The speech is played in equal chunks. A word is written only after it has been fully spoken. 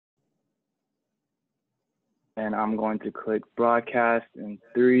and I'm going to click broadcast in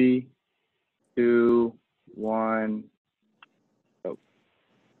 3, 2, 1. Go.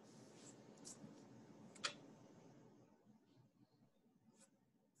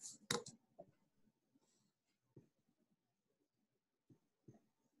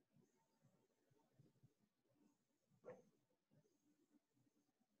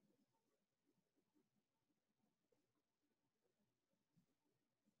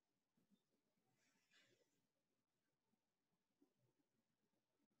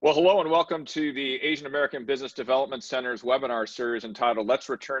 Well, hello and welcome to the Asian American Business Development Center's webinar series entitled Let's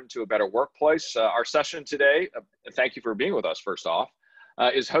Return to a Better Workplace. Our session today, thank you for being with us first off,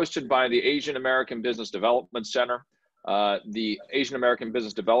 is hosted by the Asian American Business Development Center. The Asian American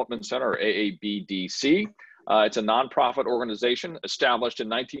Business Development Center, or AABDC, it's a nonprofit organization established in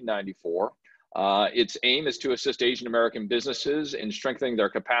 1994. Its aim is to assist Asian American businesses in strengthening their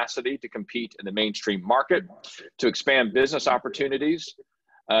capacity to compete in the mainstream market, to expand business opportunities,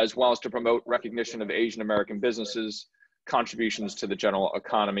 as well as to promote recognition of Asian American businesses' contributions to the general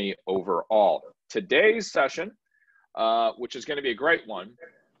economy overall. Today's session, which is going to be a great one,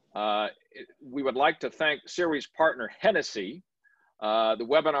 we would like to thank series partner Hennessy. The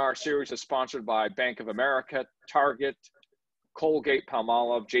webinar series is sponsored by Bank of America, Target,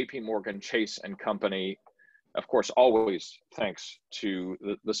 Colgate-Palmolive, JP Morgan, Chase and Company. Of course, always thanks to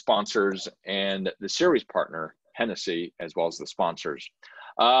the sponsors and the series partner Hennessy, as well as the sponsors.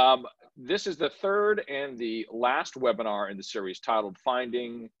 This is the third and the last webinar in the series titled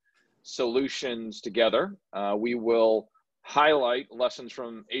Finding Solutions Together. We will highlight lessons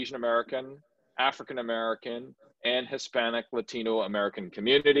from Asian American, African American, and Hispanic Latino American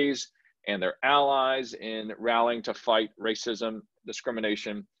communities and their allies in rallying to fight racism,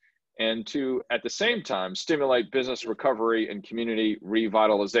 discrimination, and to, at the same time, stimulate business recovery and community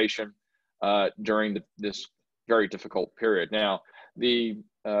revitalization during this very difficult period. Now, the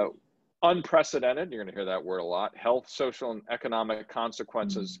unprecedented, you're going to hear that word a lot, health, social, and economic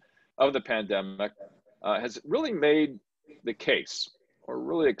consequences of the pandemic has really made the case, or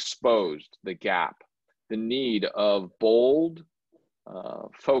really exposed the gap, the need of bold,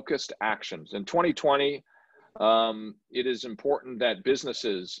 focused actions. In 2020, it is important that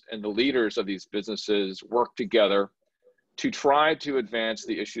businesses and the leaders of these businesses work together to try to advance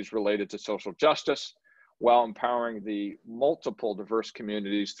the issues related to social justice, while empowering the multiple diverse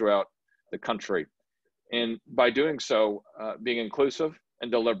communities throughout the country. And by doing so, being inclusive and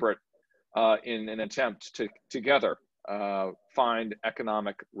deliberate in an attempt to together find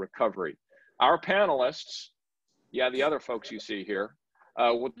economic recovery. Our panelists, the other folks you see here,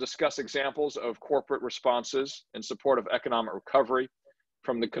 will discuss examples of corporate responses in support of economic recovery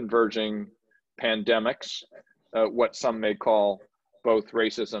from the converging pandemics, what some may call both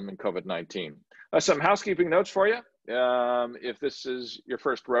racism and COVID-19. Some housekeeping notes for you. If this is your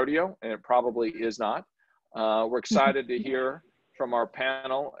first rodeo, and it probably is not, we're excited to hear from our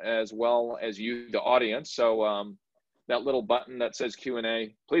panel as well as you, the audience. So that little button that says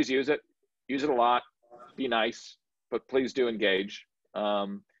Q&A, please use it. Use it a lot. Be nice, but please do engage.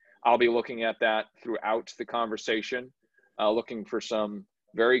 I'll be looking at that throughout the conversation, looking for some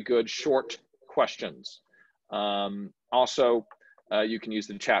very good short questions. Also, you can use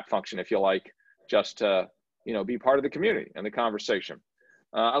the chat function if you like, just to be part of the community and the conversation.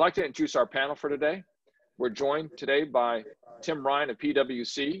 I'd like to introduce our panel for today. We're joined today by Tim Ryan of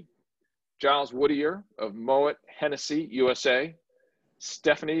PwC, Giles Woodier of Moet Hennessy USA,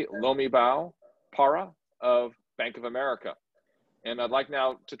 Stephanie Lomibao Para of Bank of America. And I'd like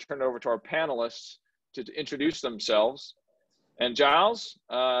now to turn it over to our panelists to introduce themselves. And Giles,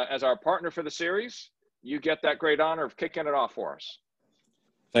 as our partner for the series, you get that great honor of kicking it off for us.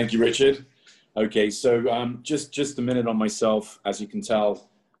 Thank you, Richard. Okay, so just a minute on myself. As you can tell,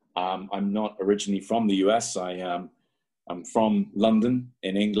 I'm not originally from the US. I'm from London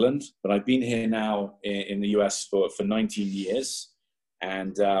in England, but I've been here now in the US for 19 years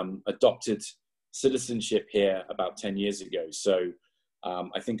and adopted citizenship here about 10 years ago. So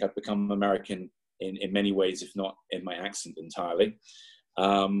I think I've become American in many ways, if not in my accent entirely.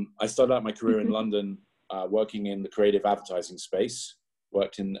 I started out my career in London working in the creative advertising space.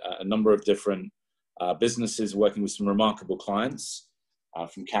 Worked in a number of different businesses, working with some remarkable clients,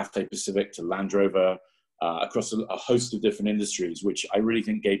 from Cathay Pacific to Land Rover, across a host of different industries, which I really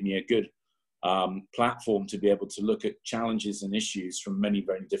think gave me a good platform to be able to look at challenges and issues from many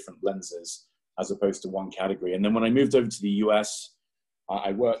very different lenses, as opposed to one category. And then when I moved over to the US,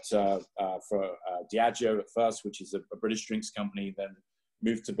 I worked for Diageo at first, which is a British drinks company, then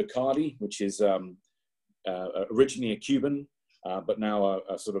moved to Bacardi, which is originally a Cuban, but now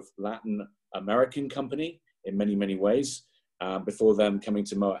a sort of Latin American company. in many, many ways. Before then coming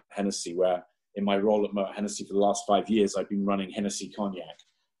to Moet Hennessy, where in my role at Moet Hennessy for the last 5 years, I've been running Hennessy Cognac.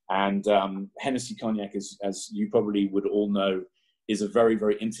 And Hennessy Cognac, as you probably would all know, is a very,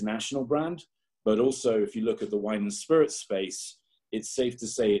 very international brand. But also, if you look at the wine and spirit space, it's safe to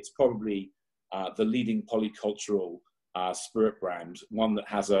say it's probably the leading polycultural spirit brand, one that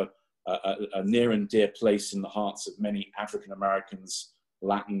has a near and dear place in the hearts of many African Americans,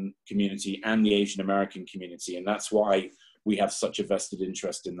 Latin community, and the Asian American community. And that's why we have such a vested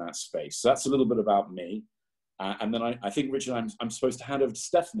interest in that space. So that's a little bit about me. And then I think, Richard, I'm supposed to hand over to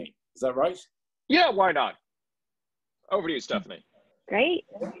Stephanie. Is that right? Yeah, why not? Over to you, Stephanie. Great.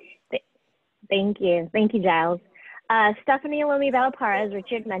 Thank you. Thank you, Giles. Stephanie Lomi-Valpara, as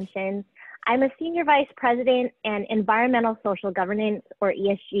Richard mentioned. I'm a Senior Vice President and Environmental Social Governance, or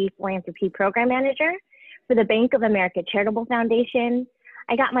ESG, Philanthropy Program Manager for the Bank of America Charitable Foundation.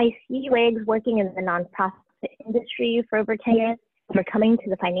 I got my sea legs working in the nonprofit industry for over 10 years before coming to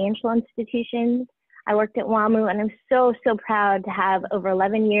the financial institutions. I worked at WAMU, and I'm so, so proud to have over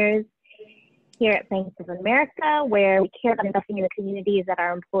 11 years here at Bank of America, where we care about investing in the communities that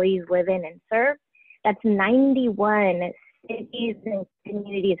our employees live in and serve. That's 91 cities and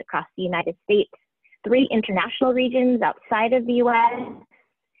communities across the United States, 3 international regions outside of the U.S.,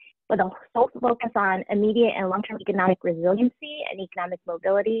 with a sole focus on immediate and long-term economic resiliency and economic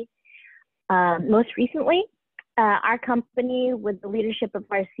mobility. Most recently, our company, with the leadership of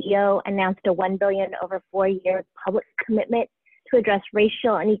our CEO, announced a $1 billion over 4-year public commitment to address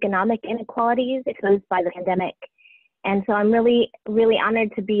racial and economic inequalities exposed by the pandemic. And so I'm really, really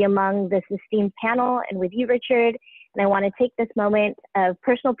honored to be among this esteemed panel and with you, Richard. And I want to take this moment of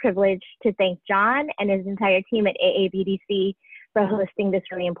personal privilege to thank John and his entire team at AABDC for hosting this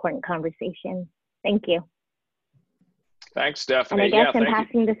really important conversation. Thank you. Thanks, Stephanie. And I guess I'm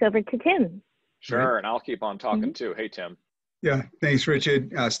passing this over to Tim. Sure, and I'll keep on talking too. Hey, Tim. Yeah, thanks,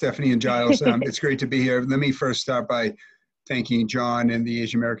 Richard, Stephanie, and Giles. It's great to be here. Let me first start by thanking John and the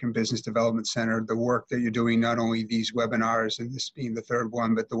Asian American Business Development Center. The work that you're doing, not only these webinars and this being the 3rd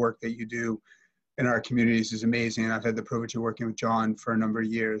one, but the work that you do in our communities is amazing. And I've had the privilege of working with John for a number of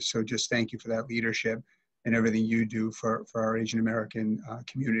years. So just thank you for that leadership and everything you do for our Asian American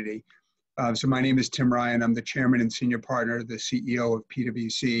community. So my name is Tim Ryan. I'm the chairman and senior partner, the CEO of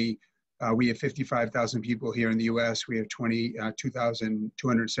PwC. We have 55,000 people here in the U.S. We have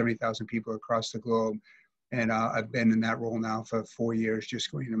 270,000 people across the globe. And I've been in that role now for 4 years,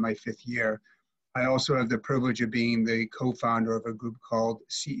 just going into my 5th year. I also have the privilege of being the co-founder of a group called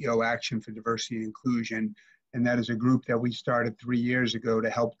CEO Action for Diversity and Inclusion. And that is a group that we started 3 years ago to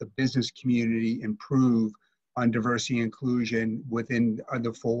help the business community improve on diversity and inclusion within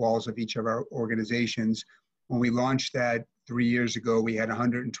the 4 walls of each of our organizations. When we launched that 3 years ago, we had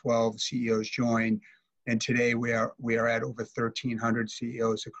 112 CEOs join. And today we are at over 1,300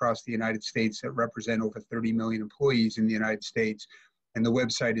 CEOs across the United States that represent over 30 million employees in the United States. And the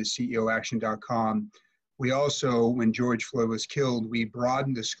website is ceoaction.com. We also, when George Floyd was killed, we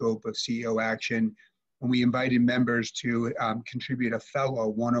broadened the scope of CEO Action, and we invited members to contribute a fellow,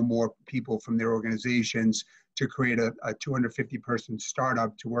 1 or more people from their organizations, to create a 250-person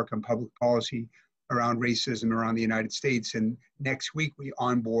startup to work on public policy around racism around the United States. And next week, we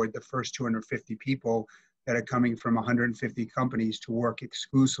onboard the first 250 people that are coming from 150 companies to work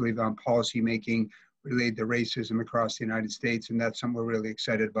exclusively on policy making related to racism across the United States. And that's something we're really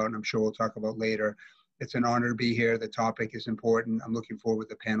excited about, and I'm sure we'll talk about later. It's an honor to be here. The topic is important. I'm looking forward with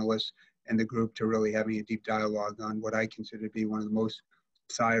the panelists and the group to really having a deep dialogue on what I consider to be one of the most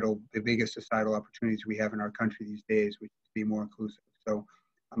the biggest societal opportunities we have in our country these days, which is to be more inclusive. So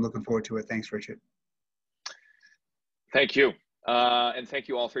I'm looking forward to it. Thanks, Richard. Thank you. And thank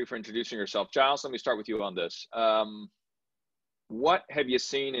you all 3 for introducing yourself. Giles, let me start with you on this. What have you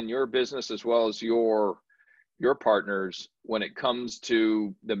seen in your business as well as your partners when it comes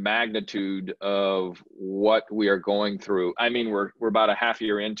to the magnitude of what we are going through? I mean, we're about a half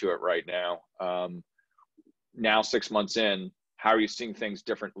year into it right now. Now 6 months in, how are you seeing things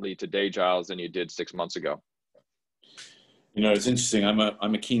differently today, Giles, than you did 6 months ago? You know, it's interesting. I'm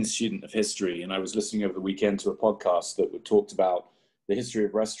a keen student of history, and I was listening over the weekend to a podcast that talked about the history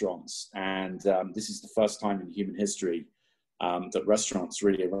of restaurants. And this is the first time in human history that restaurants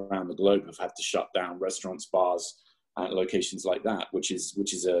really around the globe have had to shut down, restaurants, bars, locations like that, which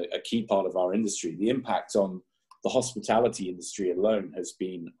is a key part of our industry. The impact on the hospitality industry alone has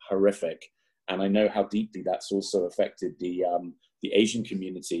been horrific. And I know how deeply that's also affected the Asian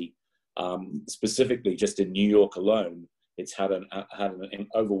community, specifically just in New York alone. It's had an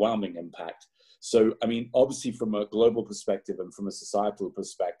overwhelming impact. So, I mean, obviously from a global perspective and from a societal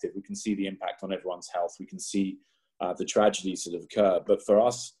perspective, we can see the impact on everyone's health. We can see the tragedies that have occurred. But for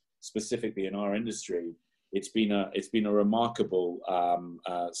us, specifically in our industry, it's been a remarkable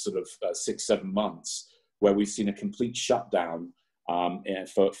sort of 6-7 months where we've seen a complete shutdown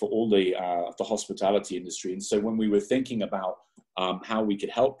for all the hospitality industry. And so when we were thinking about how we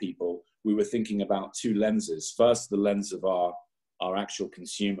could help people, we were thinking about two lenses. First, the lens of our actual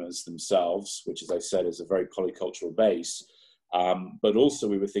consumers themselves, which, as I said, is a very polycultural base. But also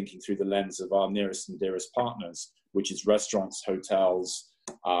we were thinking through the lens of our nearest and dearest partners, which is restaurants, hotels,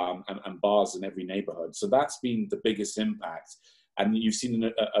 and bars in every neighborhood. So that's been the biggest impact. And you've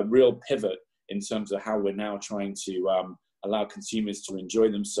seen a real pivot in terms of how we're now trying to allow consumers to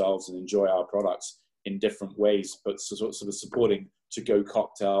enjoy themselves and enjoy our products in different ways, but sort of supporting to-go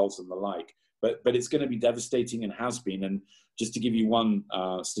cocktails and the like. But it's going to be devastating and has been. And just to give you one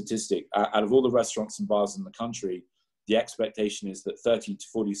statistic, out of all the restaurants and bars in the country, the expectation is that 30 to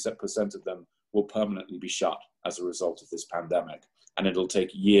 40% of them will permanently be shut as a result of this pandemic. And it'll take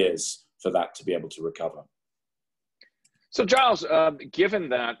years for that to be able to recover. So Giles, given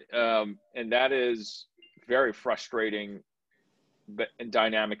that, and that is very frustrating and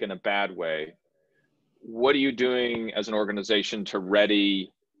dynamic in a bad way, what are you doing as an organization to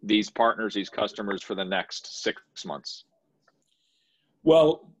ready these partners, these customers for the next 6 months?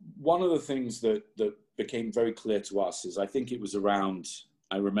 Well, one of the things that became very clear to us is, I think it was around,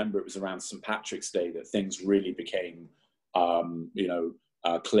 I remember it was around St. Patrick's Day that things really became,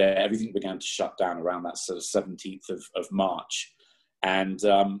 clear. Everything began to shut down around that sort of 17th of March. And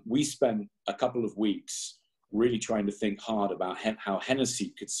we spent a couple of weeks really trying to think hard about how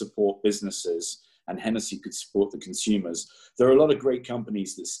Hennessy could support businesses and Hennessy could support the consumers. There are a lot of great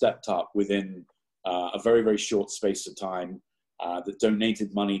companies that stepped up within a very, very short space of time that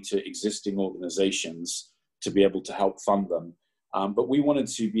donated money to existing organizations to be able to help fund them. But we wanted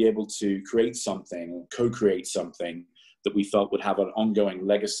to be able to create something, or co-create something that we felt would have an ongoing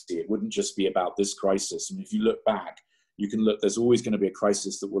legacy. It wouldn't just be about this crisis. And if you look back, you can look, there's always going to be a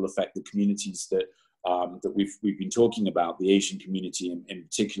crisis that will affect the communities that we've been talking about, the Asian community in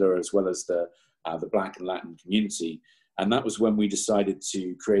particular, as well as the Black and Latin community. And that was when we decided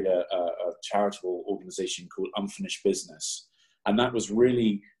to create a charitable organization called Unfinished Business. And that was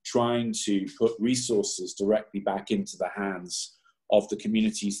really trying to put resources directly back into the hands of the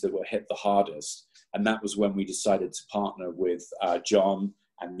communities that were hit the hardest. And that was when we decided to partner with John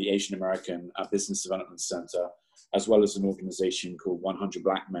and the Asian American Business Development Center, as well as an organization called 100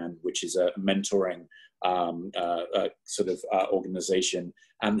 Black Men, which is a mentoring organization,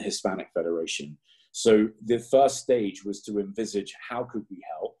 and the Hispanic Federation. So the first stage was to envisage, how could we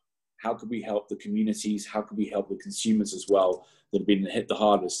help? How could we help the communities? How could we help the consumers as well that have been hit the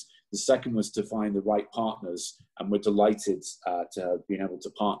hardest? The second was to find the right partners, and we're delighted to have been able to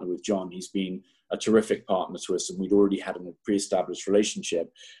partner with John. He's been a terrific partner to us, and we'd already had a pre-established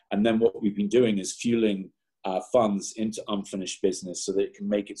relationship. And then what we've been doing is fueling funds into Unfinished Business so that it can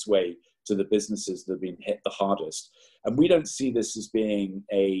make its way to the businesses that have been hit the hardest. And we don't see this as being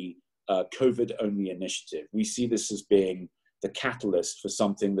a COVID-only initiative. We see this as being the catalyst for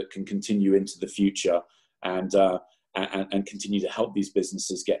something that can continue into the future and continue to help these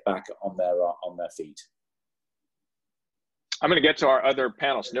businesses get back on their feet. I'm going to get to our other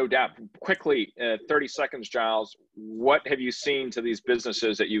panelists, no doubt. Quickly, 30 seconds, Giles. What have you seen to these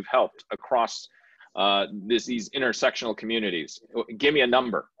businesses that you've helped across these intersectional communities? Give me a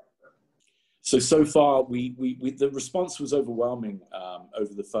number. So far, the response was overwhelming.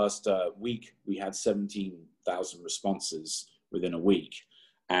 Over the first week, we had 17,000 responses within a week.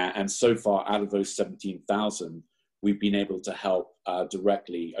 And so far, out of those 17,000, we've been able to help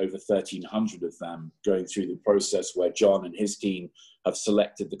directly over 1,300 of them, going through the process where John and his team have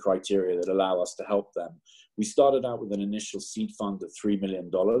selected the criteria that allow us to help them. We started out with an initial seed fund of $3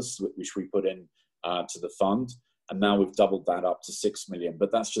 million, which we put in to the fund. And now we've doubled that up to 6 million,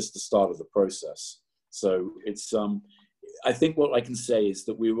 but that's just the start of the process. So it's, I think what I can say is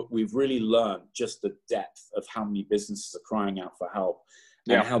that we've really learned just the depth of how many businesses are crying out for help,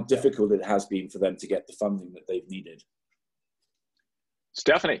 and how difficult it has been for them to get the funding that they've needed.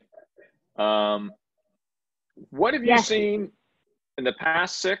 Stephanie, what have you seen in the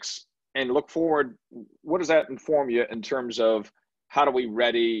past 6, and look forward, what does that inform you in terms of how do we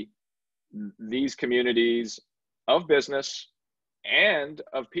ready these communities of business and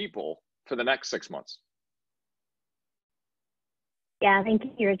of people for the next 6 months? Yeah, thank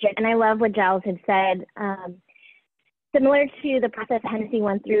you, Richard. And I love what Giles had said. Similar to the process Hennessy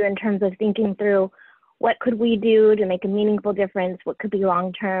went through in terms of thinking through what could we do to make a meaningful difference, what could be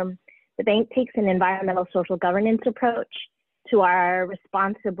long-term. The bank takes an environmental social governance approach to our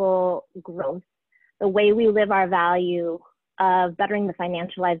responsible growth, the way we live our value of bettering the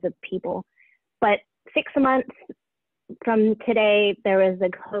financial lives of people. But 6 months from today, there was the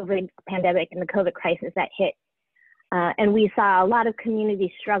COVID pandemic and the COVID crisis that hit. And we saw a lot of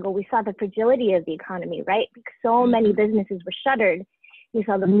communities struggle. We saw the fragility of the economy, right? Because so many businesses were shuttered. We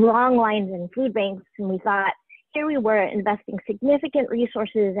saw the long lines in food banks, and we thought, here we were investing significant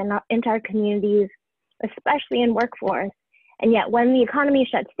resources into our communities, especially in workforce. And yet when the economy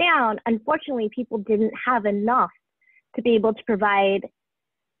shuts down, unfortunately, people didn't have enough to be able to provide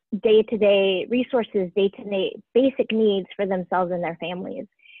day-to-day resources, day-to-day basic needs for themselves and their families.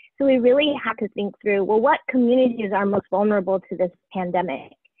 So we really had to think through, well, what communities are most vulnerable to this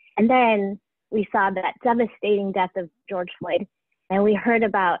pandemic? And then we saw that devastating death of George Floyd. And we heard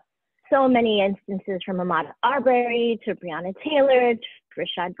about so many instances from Ahmaud Arbery to Breonna Taylor to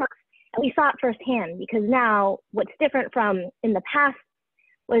Rashad Brooks. And we saw it firsthand, because now what's different from in the past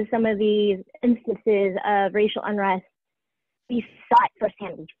was some of these instances of racial unrest. We saw it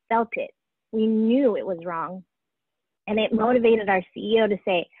firsthand, we felt it. We knew it was wrong. And it motivated our CEO to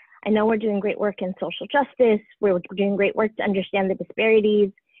say, I know we're doing great work in social justice, we're doing great work to understand the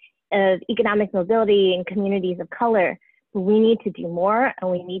disparities of economic mobility in communities of color, but we need to do more, and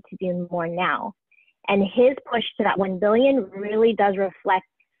we need to do more now. And his push to that 1 billion really does reflect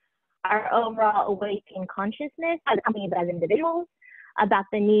our overall awakening consciousness as a company, but as individuals, about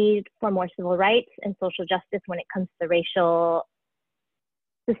the need for more civil rights and social justice when it comes to racial,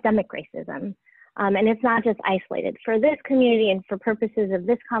 systemic racism. And it's not just isolated. For this community and for purposes of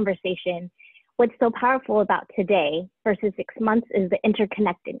this conversation, what's so powerful about today versus 6 months is the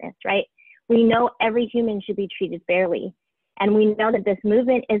interconnectedness, right? We know every human should be treated fairly. And we know that this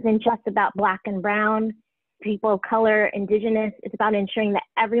movement isn't just about Black and Brown, people of color, Indigenous. It's about ensuring that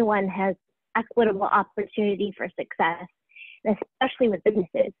everyone has equitable opportunity for success, and especially with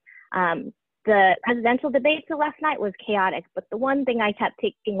businesses. The presidential debate last night was chaotic, but the one thing I kept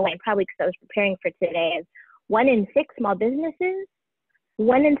taking away, probably because I was preparing for today, is 1 in 6 small businesses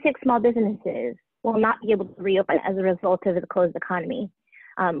will not be able to reopen as a result of the closed economy.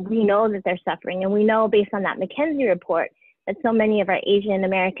 We know that they're suffering, and we know based on that McKinsey report that so many of our Asian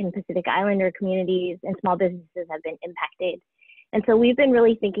American Pacific Islander communities and small businesses have been impacted. And so we've been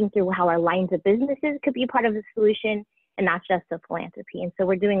really thinking through how our lines of businesses could be part of the solution, and not just a philanthropy. And so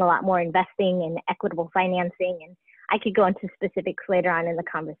we're doing a lot more investing in equitable financing. And I could go into specifics later on in the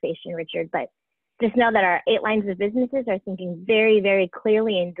conversation, Richard, but just know that our 8 lines of businesses are thinking very, very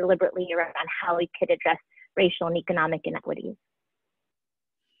clearly and deliberately around how we could address racial and economic inequities.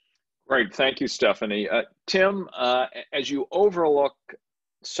 Great, thank you, Stephanie. Tim, as you overlook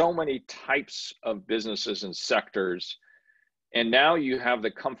so many types of businesses and sectors, and now you have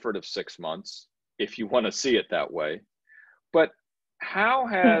the comfort of 6 months, if you want to see it that way, but how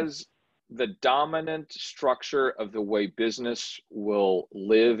has the dominant structure of the way business will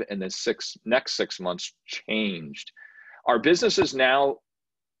live in the next 6 months changed? Are businesses now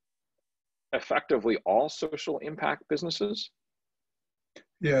effectively all social impact businesses?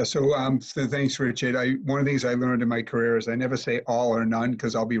 Yeah, so thanks, Richard. One of the things I learned in my career is I never say all or none,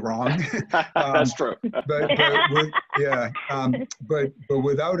 because I'll be wrong. That's true. but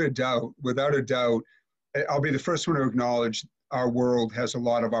without a doubt, I'll be the first one to acknowledge our world has a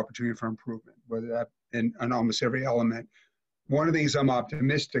lot of opportunity for improvement, whether that in almost every element. One of the things I'm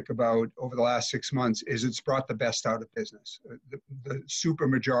optimistic about over the last 6 months is it's brought the best out of business. The super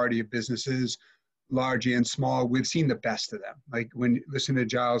majority of businesses, large and small, we've seen the best of them. Like when you listen to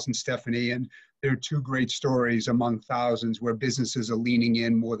Giles and Stephanie, and there are 2 great stories among thousands where businesses are leaning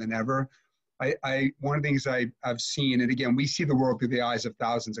in more than ever. One of the things I've seen, and again, we see the world through the eyes of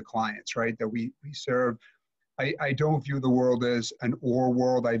thousands of clients, right, that we serve. I don't view the world as an or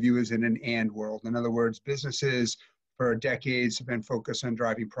world, I view it as an and world. In other words, businesses for decades have been focused on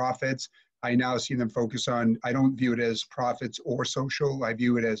driving profits. I now see them focus on, I don't view it as profits or social, I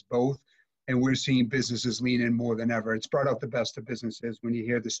view it as both. And we're seeing businesses lean in more than ever. It's brought out the best of businesses. When you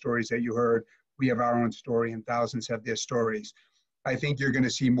hear the stories that you heard, we have our own story and thousands have their stories. I think you're going to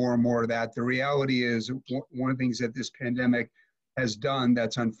see more and more of that. The reality is, one of the things that this pandemic has done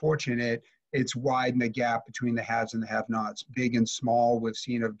that's unfortunate, it's widened the gap between the haves and the have-nots. Big and small, we've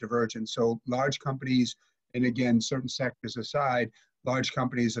seen a divergence. So large companies, and again, certain sectors aside, large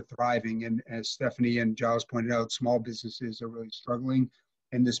companies are thriving. And as Stephanie and Giles pointed out, small businesses are really struggling,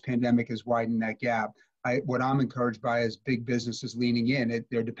 and this pandemic has widened that gap. What I'm encouraged by is big businesses leaning in.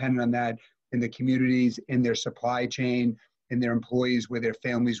 They're dependent on that in the communities, in their supply chain, in their employees, where their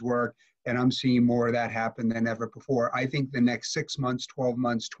families work. And I'm seeing more of that happen than ever before. I think the next 6 months, 12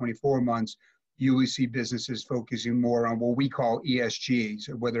 months, 24 months, you will see businesses focusing more on what we call ESG,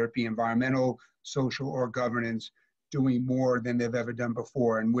 so whether it be environmental, social, or governance, doing more than they've ever done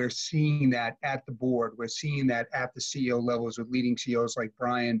before. And we're seeing that at the board. We're seeing that at the CEO levels with leading CEOs like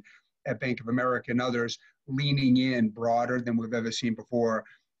Brian at Bank of America and others leaning in broader than we've ever seen before.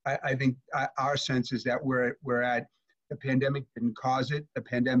 I think our sense is that we're at, the pandemic didn't cause it. The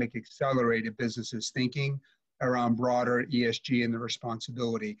pandemic accelerated businesses thinking around broader ESG and the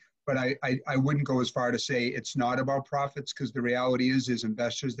responsibility. But I wouldn't go as far to say it's not about profits, because the reality is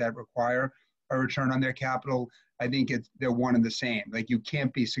investors that require a return on their capital, I think they're one and the same. Like, you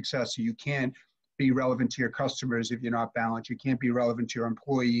can't be successful. You can't be relevant to your customers if you're not balanced. You can't be relevant to your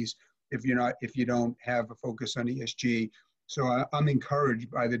employees if you don't have a focus on ESG. So I'm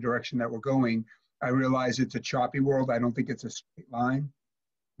encouraged by the direction that we're going. I realize it's a choppy world. I don't think it's a straight line,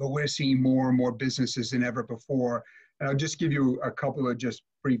 but we're seeing more and more businesses than ever before. And I'll just give you a couple of just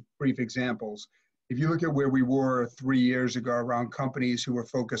brief examples. If you look at where we were 3 years ago around companies who were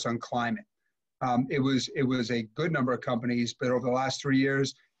focused on climate, it was a good number of companies, but over the last 3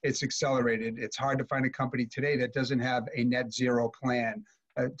 years, it's accelerated. It's hard to find a company today that doesn't have a net zero plan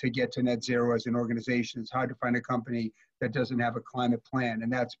to get to net zero as an organization. It's hard to find a company that doesn't have a climate plan,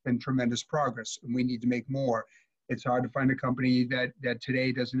 and that's been tremendous progress, and we need to make more. It's hard to find a company that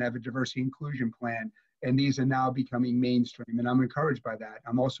today doesn't have a diversity inclusion plan, and these are now becoming mainstream, and I'm encouraged by that.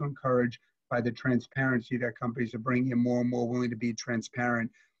 I'm also encouraged by the transparency that companies are bringing in, more and more willing to be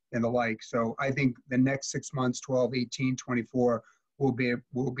transparent and the like. So I think the next 6 months, 12, 18, 24 will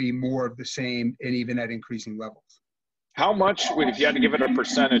be more of the same, and even at increasing levels. How much, if you had to give it a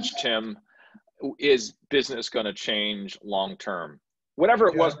percentage, Tim, is business going to change long term? Whatever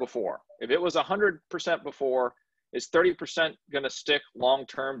it was before. If it was 100% before, is 30% going to stick long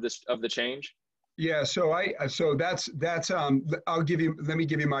term of the change? Yeah, so that's let me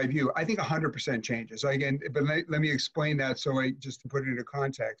give you my view. I think 100% changes. Again, but let me explain that just to put it into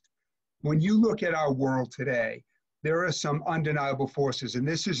context. When you look at our world today, there are some undeniable forces, and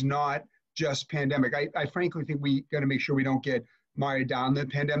this is not just pandemic. I frankly think we got to make sure we don't get mired down the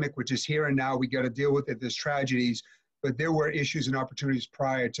pandemic, which is here and now. We got to deal with it. There's tragedies, but there were issues and opportunities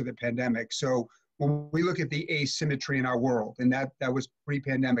prior to the pandemic. So when we look at the asymmetry in our world, and that was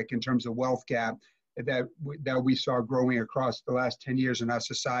pre-pandemic in terms of wealth gap that we saw growing across the last 10 years in our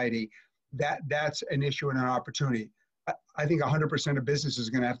society, that's an issue and an opportunity. I think 100% of businesses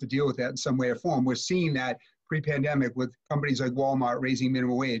are going to have to deal with that in some way or form. We're seeing that pre-pandemic with companies like Walmart raising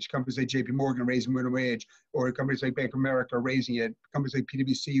minimum wage, companies like JP Morgan raising minimum wage, or companies like Bank of America raising it, companies like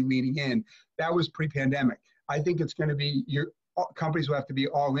PwC leaning in. That was pre-pandemic. I think it's going to be, companies will have to be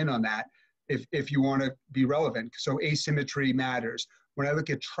all in on that if you want to be relevant. So asymmetry matters. When I look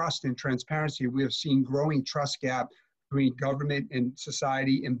at trust and transparency, we have seen growing trust gap between government and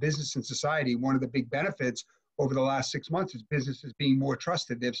society and business and society. One of the big benefits over the last 6 months is businesses being more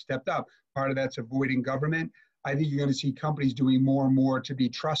trusted. They've stepped up. Part of that's avoiding government. I think you're going to see companies doing more and more to be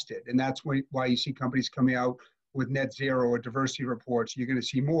trusted. And that's why you see companies coming out with net zero or diversity reports. You're going to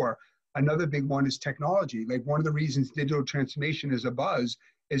see more. Another big one is technology. Like, one of the reasons digital transformation is a buzz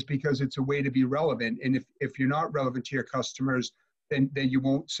is because it's a way to be relevant. And if you're not relevant to your customers, then you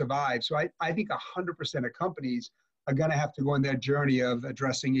won't survive. So I think 100% of companies are going to have to go on that journey of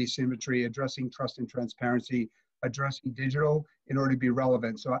addressing asymmetry, addressing trust and transparency, addressing digital in order to be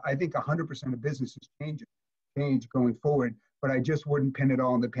relevant. So I think 100% of businesses change going forward, but I just wouldn't pin it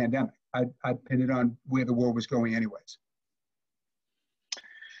all on the pandemic. I'd pin it on where the world was going anyways.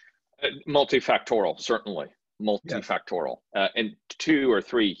 Multifactorial, certainly. Multifactorial. And 2 or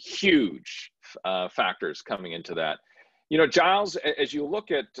 3 huge factors coming into that. You know, Giles, as you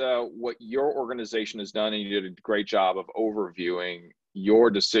look at what your organization has done, and you did a great job of overviewing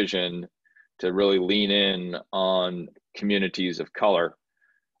your decision to really lean in on communities of color,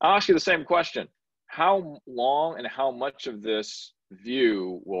 I'll ask you the same question. How long and how much of this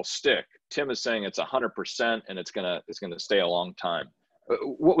view will stick? Tim is saying it's 100% and it's gonna stay a long time.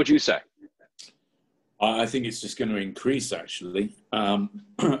 What would you say? I think it's just going to increase, actually.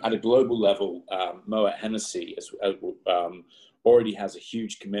 At a global level, Moet Hennessy already has a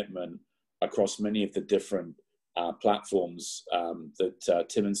huge commitment across many of the different platforms that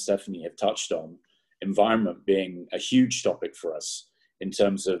Tim and Stephanie have touched on, environment being a huge topic for us in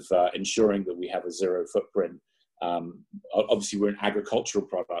terms of ensuring that we have a zero footprint. Obviously, we're an agricultural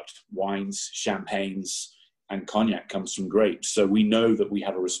product. Wines, champagnes, and cognac comes from grapes. So we know that we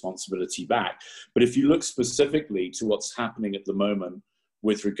have a responsibility back. But if you look specifically to what's happening at the moment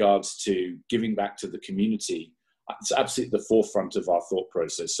with regards to giving back to the community, it's absolutely the forefront of our thought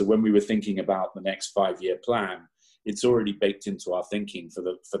process. So when we were thinking about the next 5-year plan, it's already baked into our thinking for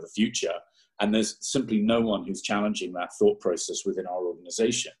the future. And there's simply no one who's challenging that thought process within our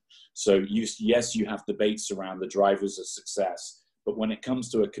organization. So yes, you have debates around the drivers of success, but when it comes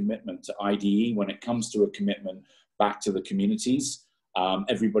to a commitment to IDE, when it comes to a commitment back to the communities,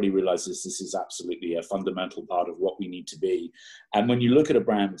 everybody realizes this is absolutely a fundamental part of what we need to be. And when you look at a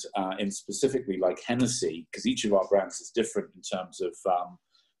brand in specifically like Hennessy, because each of our brands is different in terms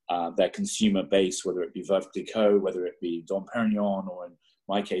of their consumer base, whether it be Veuve Clicquot, whether it be Dom Perignon, or in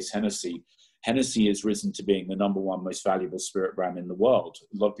my case, Hennessy. Hennessy has risen to being the #1 most valuable spirit brand in the world.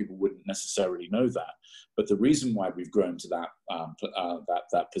 A lot of people wouldn't necessarily know that. But the reason why we've grown to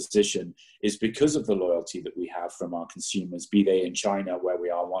that position is because of the loyalty that we have from our consumers, be they in China, where we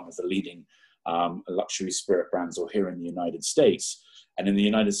are one of the leading luxury spirit brands, or here in the United States. And in the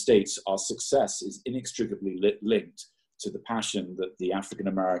United States, our success is inextricably linked to the passion that the African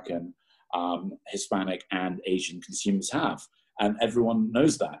American, Hispanic, and Asian consumers have. And everyone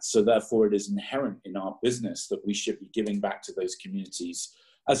knows that. So therefore, it is inherent in our business that we should be giving back to those communities,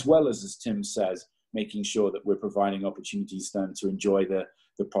 as well as Tim says, making sure that we're providing opportunities then to enjoy the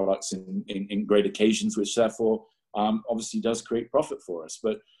products in great occasions, which therefore obviously does create profit for us.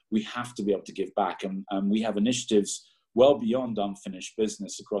 But we have to be able to give back. And we have initiatives well beyond unfinished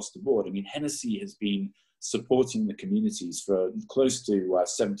business across the board. I mean, Hennessy has been supporting the communities for close to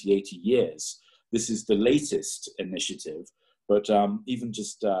 70, 80 years. This is the latest initiative. But even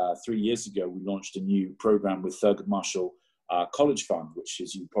just 3 years ago, we launched a new program with Thurgood Marshall College Fund, which,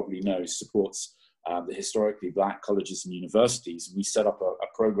 as you probably know, supports the historically Black colleges and universities. We set up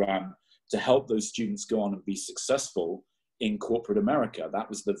a program to help those students go on and be successful in corporate America. That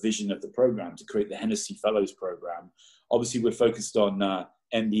was the vision of the program, to create the Hennessy Fellows Program. Obviously, we're focused on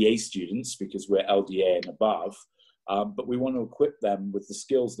MBA students because we're LDA and above. But we want to equip them with the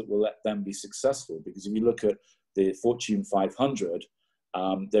skills that will let them be successful. Because if you look at the Fortune 500,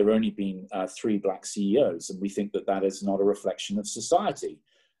 there have only been 3 Black CEOs, and we think that that is not a reflection of society.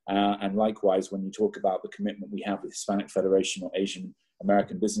 And likewise, when you talk about the commitment we have with Hispanic Federation or Asian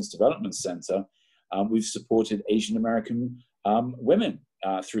American Business Development Center, we've supported Asian American women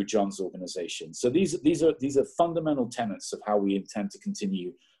through John's organization. So these are fundamental tenets of how we intend to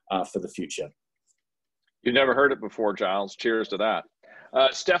continue for the future. You've never heard it before, Giles. Cheers to that.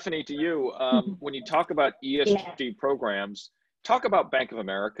 Stephanie, to you, when you talk about ESG programs, talk about Bank of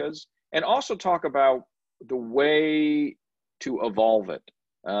America's, and also talk about the way to evolve it.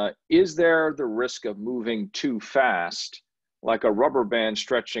 Is there the risk of moving too fast, like a rubber band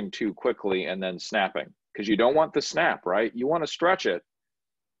stretching too quickly and then snapping? Because you don't want the snap, right? You want to stretch it,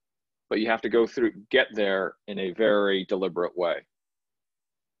 but you have to get there in a very deliberate way.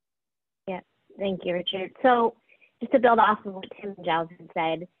 Yeah, thank you, Richard. So just to build off of what Tim and Giles had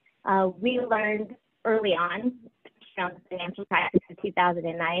said, we learned early on, around the financial crisis of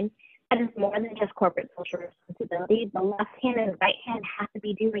 2009, that it's more than just corporate social responsibility. The left hand and the right hand have to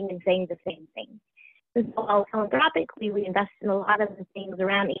be doing and saying the same thing. And so while philanthropically we invest in a lot of the things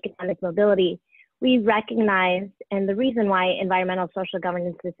around economic mobility, we recognize, and the reason why environmental social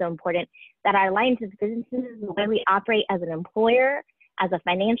governance is so important, that our lines of businesses, the way we operate as an employer, as a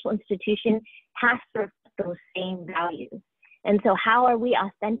financial institution, has to reflect those same values. And so how are we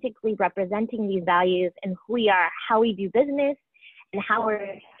authentically representing these values and who we are, how we do business, and how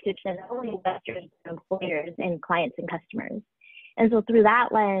we're to not only investors, but employers and clients and customers. And so through that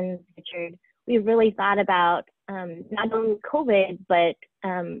lens, Richard, we've really thought about not only COVID, but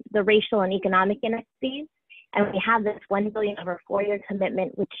the racial and economic inequities. And we have this $1 billion over 4-year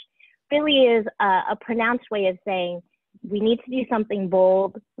commitment, which really is a pronounced way of saying we need to do something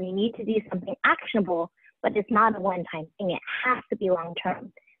bold, we need to do something actionable, but it's not a one-time thing. It has to be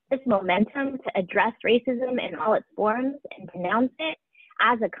long-term. This momentum to address racism in all its forms and denounce it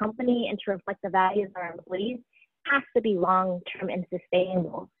as a company and to reflect the values of our employees has to be long-term and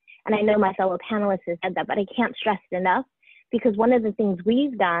sustainable. And I know my fellow panelists have said that, but I can't stress it enough, because one of the things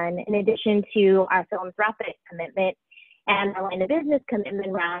we've done, in addition to our philanthropic commitment and our line of business commitment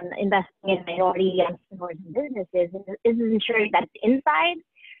around investing in minority entrepreneurs and businesses, is ensuring that inside,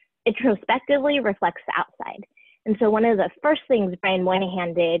 it prospectively reflects the outside. And so one of the first things Brian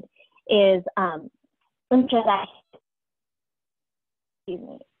Moynihan did is ensure that his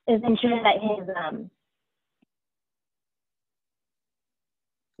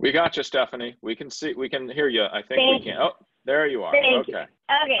We got you, Stephanie. We can hear you. I think we can. Oh, there you are. Okay, there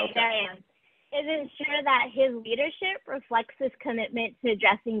I am. Is ensure that his leadership reflects his commitment to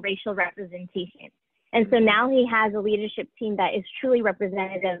addressing racial representation. And so now he has a leadership team that is truly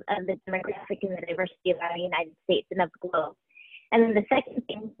representative of the demographic and the diversity of our United States and of the globe. And then the second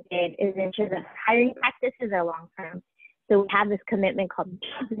thing we did is ensure that hiring practices are long-term. So we have this commitment called the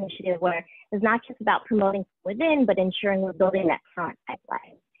Jobs Initiative, where it's not just about promoting from within, but ensuring we're building that front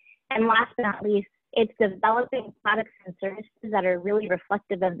pipeline. And last but not least, it's developing products and services that are really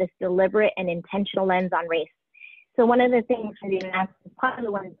reflective of this deliberate and intentional lens on race. So one of the things for the announcement, part of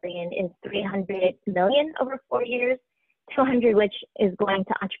the $1 billion is $300 million over 4 years, 200 which is going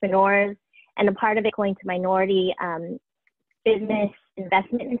to entrepreneurs, and a part of it going to minority business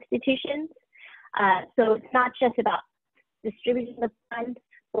investment institutions. So it's not just about distributing the funds,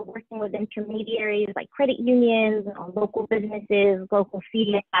 but working with intermediaries like credit unions, local businesses, local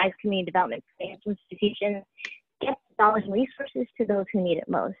CDFIs, community development financial institutions, get dollars and resources to those who need it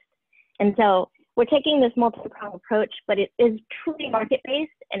most. And so we're taking this multi-pronged approach, but it is truly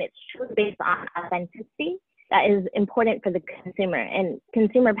market-based, and it's truly based on authenticity that is important for the consumer. And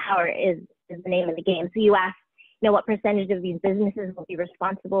consumer power is the name of the game. So you ask, what percentage of these businesses will be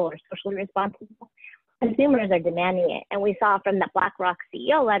responsible or socially responsible? Consumers are demanding it. And we saw from the BlackRock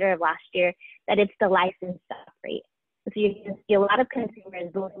CEO letter of last year that it's the licensed rate. So you can see a lot of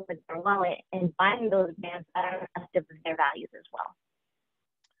consumers voting with their wallet and buying those brands that are reflective of their values as well.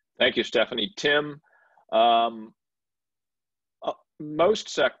 Thank you, Stephanie. Tim, most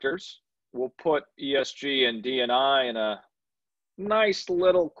sectors will put ESG and D&I in a nice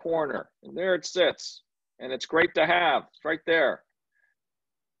little corner, and there it sits, and it's great to have. It's right there.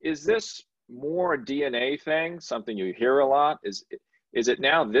 Is this more a DNA thing, something you hear a lot? Is it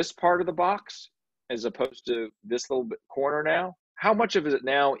now this part of the box as opposed to this little bit corner now? How much of it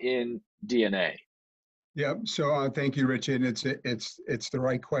now in DNA? Yeah, so thank you, Richard. It's the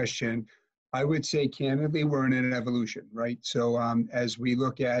right question. I would say candidly, we're in an evolution, right? So as we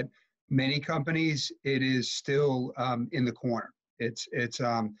look at many companies, it is still in the corner. It's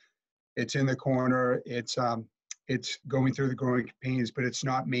in the corner. It's going through the growing pains, but it's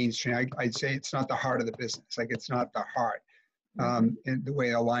not mainstream. I'd say it's not the heart of the business. Like, it's not the heart in the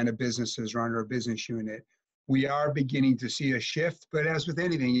way a line of business is run or a business unit. We are beginning to see a shift, but as with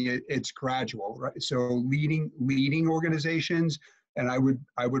anything, it's gradual, right? So leading organizations, and I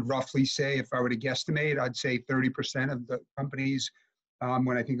would roughly say, if I were to guesstimate, I'd say 30% of the companies,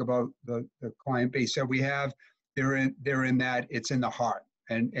 when I think about the client base that we have, they're in that, it's in the heart,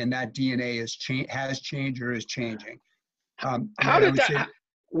 and that DNA has changed or is changing. How did that?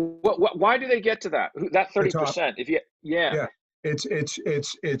 Why do they get to that 30%? Yeah,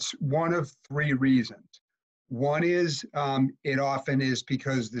 it's one of three reasons. One is it often is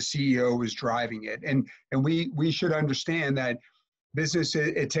because the CEO is driving it, and we should understand that business,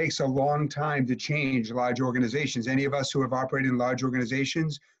 it takes a long time to change large organizations. Any of us who have operated in large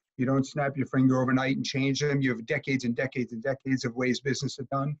organizations, you don't snap your finger overnight and change them. You have decades and decades and decades of ways business is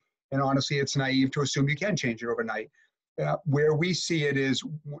done, and honestly, it's naive to assume you can change it overnight. Where we see it is,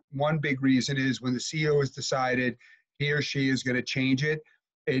 one big reason is when the CEO has decided he or she is going to change it,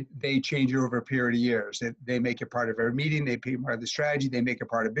 they change it over a period of years. They make it part of every meeting, they make it part of the strategy, they make it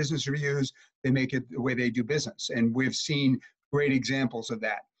part of business reviews, they make it the way they do business. And we've seen great examples of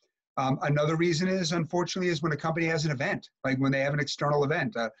that. Another reason is, unfortunately, is when a company has an event, like when they have an external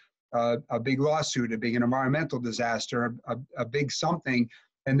event, a big lawsuit, a big environmental disaster, a big something,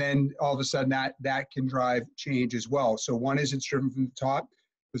 and then all of a sudden that can drive change as well. So one is it's driven from the top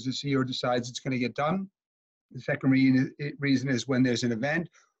because the CEO decides it's going to get done. The second reason is when there's an event.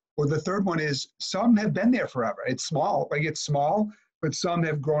 Or the third one is some have been there forever. It's small, but some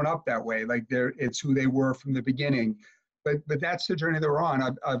have grown up that way. Like it's who they were from the beginning. But that's the journey they're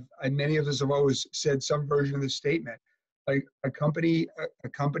on. Many of us have always said some version of this statement. Like a company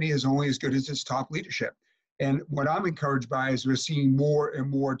is only as good as its top leadership. And what I'm encouraged by is we're seeing more and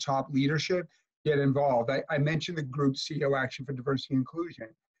more top leadership get involved. I mentioned the group CEO Action for Diversity and Inclusion.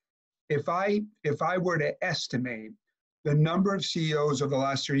 If I were to estimate the number of CEOs over the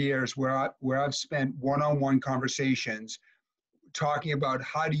last 3 years where I've spent one-on-one conversations talking about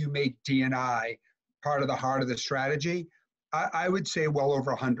how do you make D&I part of the heart of the strategy, I would say well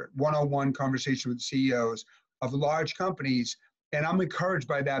over 100 one-on-one conversations with CEOs of large companies. And I'm encouraged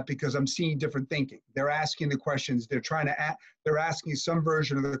by that because I'm seeing different thinking. They're asking the questions. They're asking some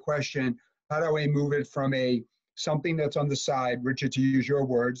version of the question, how do I move it from something that's on the side, Richard, to use your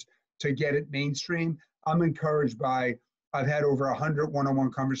words, to get it mainstream? I'm encouraged by, I've had over 100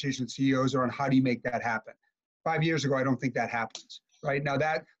 one-on-one conversations with CEOs on how do you make that happen. 5 years ago, I don't think that happens. Right now,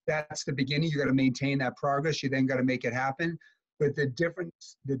 that's the beginning. You got to maintain that progress. You then got to make it happen. But the different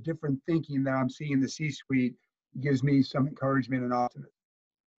thinking that I'm seeing in the C-suite gives me some encouragement and optimism.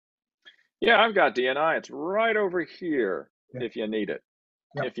 Yeah, I've got DNI. It's right over here Yeah. if you need it.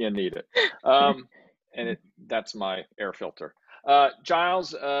 Yep. If you need it. And that's my air filter.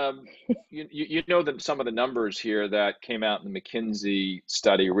 Giles, you know that some of the numbers here that came out in the McKinsey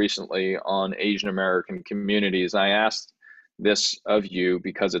study recently on Asian American communities. I asked this of you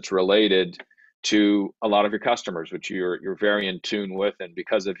because it's related to a lot of your customers, which you're very in tune with, and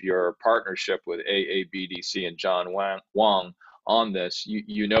because of your partnership with AABDC and John Wang on this,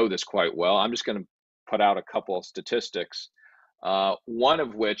 you know this quite well. I'm just going to put out a couple of statistics, one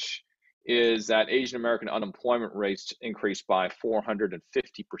of which is that Asian American unemployment rates increased by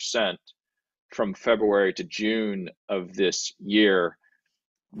 450% from February to June of this year.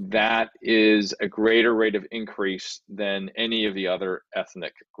 That is a greater rate of increase than any of the other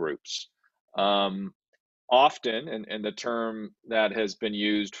ethnic groups. Often, and the term that has been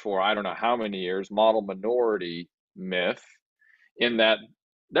used for I don't know how many years, model minority myth, in that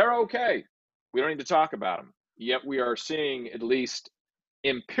they're okay. We don't need to talk about them. Yet we are seeing, at least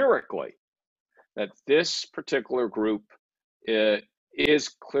empirically, that this particular group is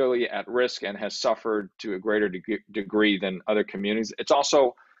clearly at risk and has suffered to a greater degree than other communities. It's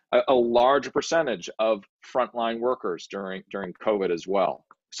also a large percentage of frontline workers during COVID as well,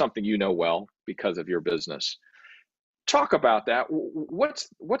 something you know well because of your business. Talk about that.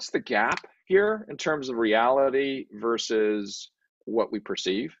 What's the gap here in terms of reality versus what we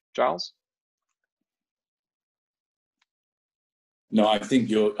perceive, Giles? No, I think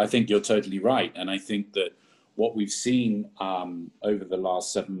you're totally right, and I think that what we've seen over the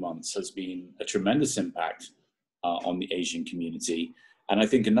last 7 months has been a tremendous impact on the Asian community. And I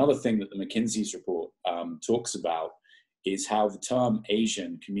think another thing that the McKinsey's report talks about is how the term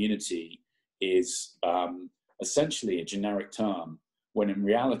Asian community is essentially a generic term, when in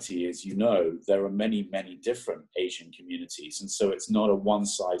reality, as you know, there are many, many different Asian communities. And so it's not a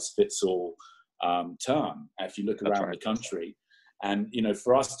one-size-fits-all term if you look around the country. And, you know,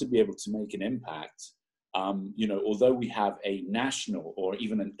 for us to be able to make an impact, you know, although we have a national or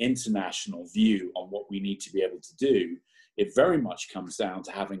even an international view on what we need to be able to do, it very much comes down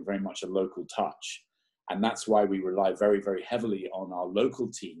to having very much a local touch. And that's why we rely very, very heavily on our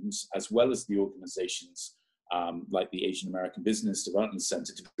local teams, as well as the organizations like the Asian American Business Development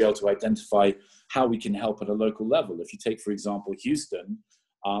Center, to be able to identify how we can help at a local level. If you take, for example, Houston,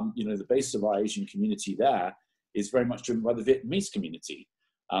 you know, the base of our Asian community there is very much driven by the Vietnamese community.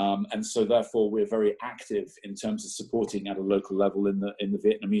 And so therefore we're very active in terms of supporting at a local level in the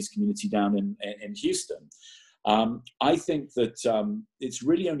Vietnamese community down in Houston. I think that it's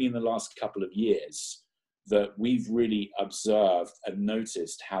really only in the last couple of years that we've really observed and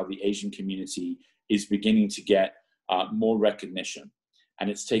noticed how the Asian community is beginning to get more recognition. And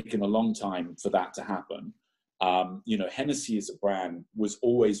it's taken a long time for that to happen. You know, Hennessy as a brand was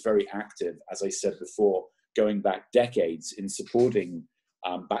always very active, as I said before, going back decades in supporting,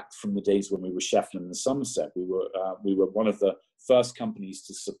 back from the days when we were Shefflin and Somerset. We were one of the first companies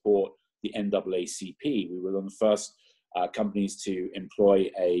to support the NAACP. We were one of the first companies to employ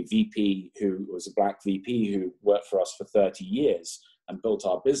a VP who was a Black VP who worked for us for 30 years and built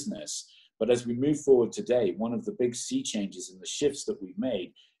our business. But as we move forward today, one of the big sea changes and the shifts that we've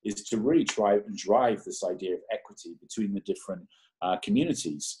made is to really try and drive this idea of equity between the different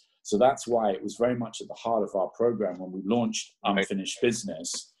communities. So that's why it was very much at the heart of our program when we launched Unfinished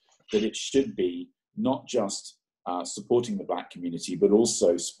Business, that it should be not just supporting the Black community, but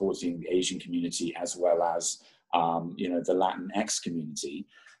also supporting the Asian community, as well as you know, the Latinx community.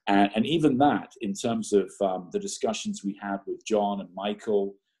 And even that, in terms of the discussions we had with John and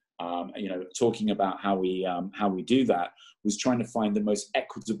Michael, you know, talking about how we do that, was trying to find the most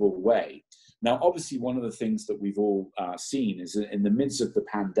equitable way. Now, obviously, one of the things that we've all seen is that in the midst of the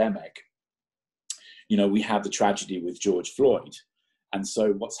pandemic, you know, we had the tragedy with George Floyd. And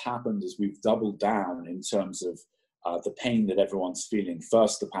so what's happened is we've doubled down in terms of the pain that everyone's feeling.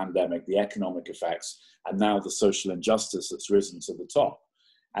 First, the pandemic, the economic effects, and now the social injustice that's risen to the top.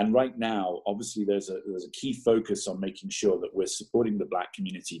 And right now, obviously, there's a key focus on making sure that we're supporting the Black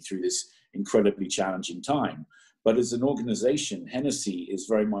community through this incredibly challenging time. But as an organization, Hennessy is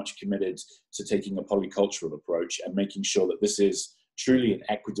very much committed to taking a polycultural approach and making sure that this is truly an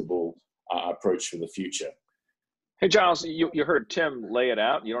equitable approach for the future. Hey, Giles, you heard Tim lay it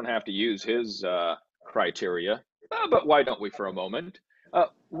out. You don't have to use his criteria, but why don't we for a moment?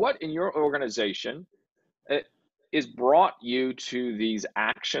 What in your organization is brought you to these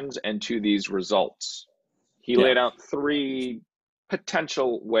actions and to these results? He laid out 3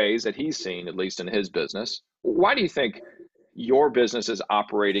 potential ways that he's seen, at least in his business. Why do you think your business is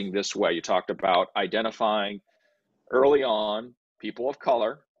operating this way? You talked about identifying early on people of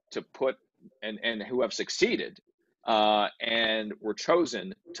color to put and who have succeeded and were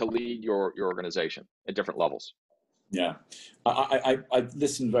chosen to lead your organization at different levels. Yeah, I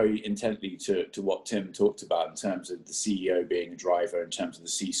listened very intently to what Tim talked about in terms of the CEO being a driver, in terms of the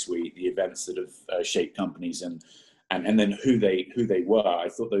C-suite, the events that have shaped companies, and then who they were. I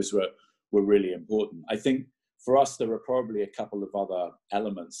thought those were really important. I think for us, there are probably a couple of other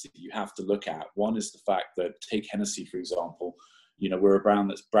elements that you have to look at. One is the fact that, take Hennessy, for example, we're a brand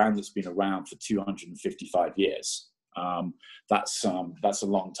that's been around for 255 years. That's a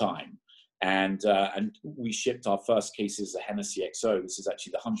long time. And we shipped our first cases of Hennessy XO. This is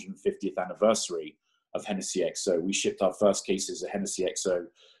actually the 150th anniversary of Hennessy XO. We shipped our first cases of Hennessy XO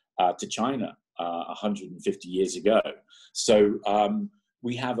to China 150 years ago. So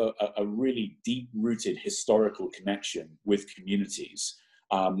we have a really deep-rooted historical connection with communities.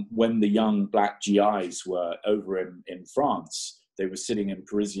 When the young Black GIs were over in France, they were sitting in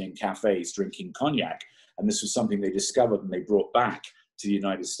Parisian cafes drinking cognac. And this was something they discovered and they brought back to the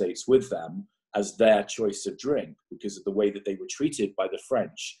United States with them as their choice of drink because of the way that they were treated by the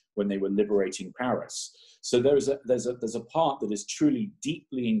French when they were liberating Paris. So there's a part that is truly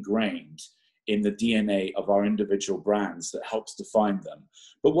deeply ingrained in the DNA of our individual brands that helps define them.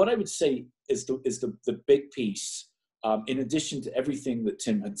 But what I would say is the big piece, in addition to everything that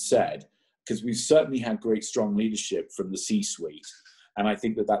Tim had said, because we've certainly had great, strong leadership from the C-suite, and I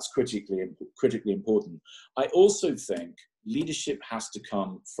think that that's critically important. I also think leadership has to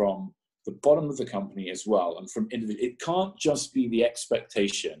come from the bottom of the company as well, and from individual. It can't just be the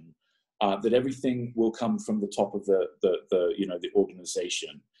expectation that everything will come from the top of the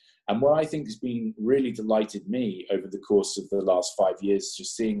organization. And what I think has been really delighted me over the course of the last 5 years,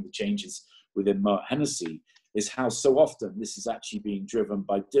 just seeing the changes within Hennessy, is how so often this is actually being driven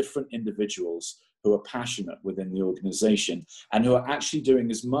by different individuals who are passionate within the organization and who are actually doing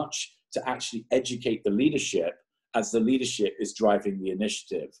as much to actually educate the leadership as the leadership is driving the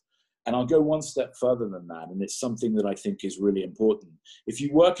initiative. And I'll go one step further than that, and it's something that I think is really important. If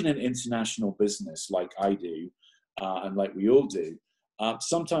you work in an international business like I do, and like we all do,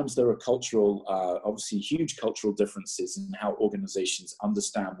 sometimes there are cultural, obviously huge cultural differences in how organizations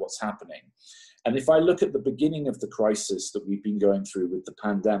understand what's happening. And if I look at the beginning of the crisis that we've been going through with the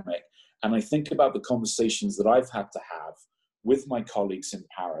pandemic, and I think about the conversations that I've had to have with my colleagues in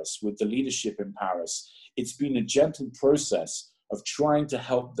Paris, with the leadership in Paris, it's been a gentle process of trying to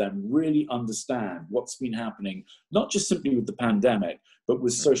help them really understand what's been happening, not just simply with the pandemic, but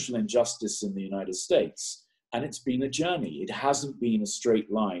with social injustice in the United States. And it's been a journey. It hasn't been a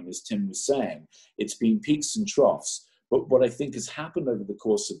straight line, as Tim was saying. It's been peaks and troughs. But what I think has happened over the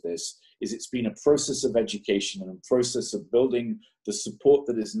course of this is it's been a process of education and a process of building the support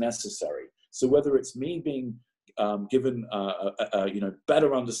that is necessary. So whether it's me being given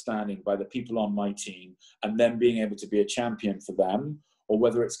better understanding by the people on my team and then being able to be a champion for them, or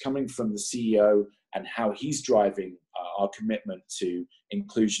whether it's coming from the CEO and how he's driving our commitment to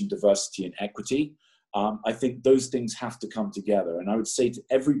inclusion, diversity, and equity, I think those things have to come together. And I would say to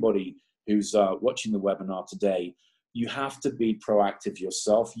everybody who's watching the webinar today, you have to be proactive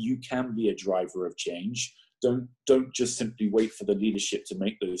yourself. You can be a driver of change. Don't just simply wait for the leadership to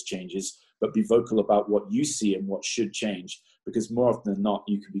make those changes, but be vocal about what you see and what should change, because more often than not,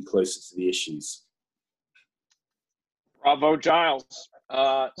 you can be closer to the issues. Bravo, Giles.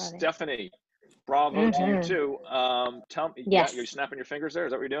 Stephanie, bravo to you too. Tell me, yes. You're snapping your fingers there?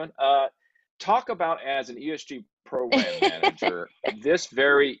 Is that what you're doing? Talk about, as an ESG program manager, this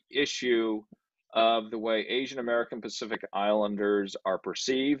very issue of the way Asian American Pacific Islanders are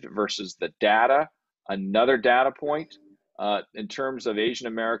perceived versus the data. Another data point in terms of Asian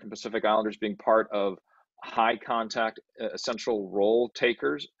American Pacific Islanders being part of high contact essential role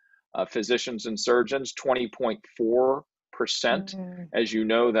takers, physicians and surgeons, 20.4%. As you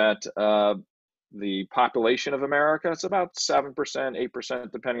know, that the population of America, it's about 7%,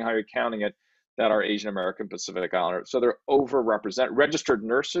 8%, depending how you're counting it, that are Asian American Pacific Islanders. So they're overrepresented. Registered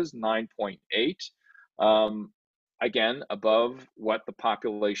nurses, 9.8. Again, above what the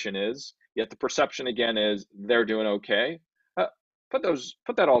population is. Yet the perception again is they're doing okay. Put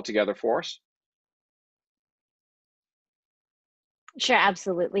that all together for us. Sure,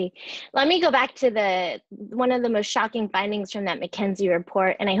 absolutely. Let me go back to one of the most shocking findings from that McKinsey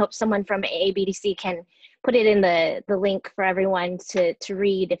report, and I hope someone from AABDC can put it in the link for everyone to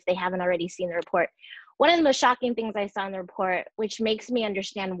read if they haven't already seen the report. One of the most shocking things I saw in the report, which makes me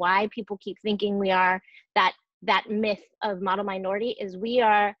understand why people keep thinking we are that myth of model minority, is we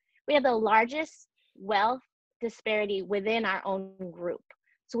have the largest wealth disparity within our own group.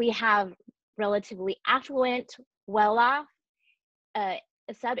 So we have relatively affluent, well-off,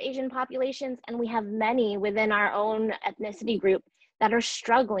 sub-Asian populations, and we have many within our own ethnicity group that are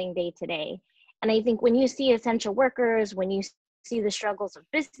struggling day to day. And I think when you see essential workers, when you see the struggles of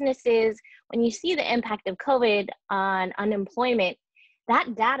businesses, when you see the impact of COVID on unemployment,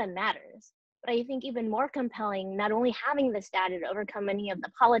 that data matters. But I think even more compelling, not only having this data to overcome any of the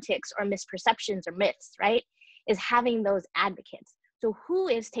politics or misperceptions or myths, right, is having those advocates. So who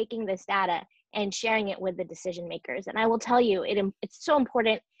is taking this data and sharing it with the decision makers? And I will tell you, it's so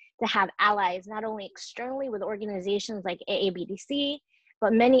important to have allies, not only externally with organizations like AABDC,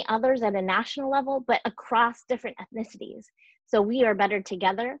 but many others at a national level, but across different ethnicities. So we are better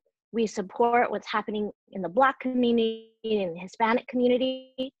together. We support what's happening in the Black community, in the Hispanic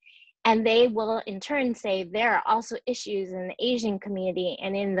community, and they will in turn say there are also issues in the Asian community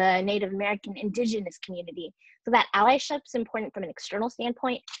and in the Native American Indigenous community. So that allyship is important from an external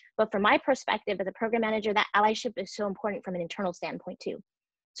standpoint, but from my perspective as a program manager, that allyship is so important from an internal standpoint too.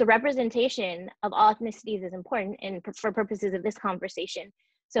 So representation of all ethnicities is important, and for purposes of this conversation,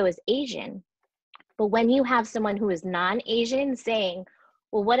 so is Asian. But when you have someone who is non-Asian saying,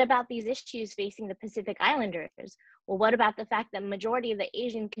 well, what about these issues facing the Pacific Islanders? Well, what about the fact that majority of the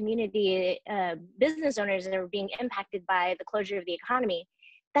Asian community business owners are being impacted by the closure of the economy?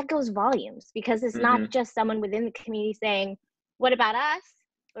 That goes volumes, because it's not just someone within the community saying, what about us?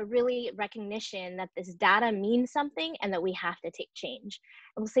 But really recognition that this data means something and that we have to take change.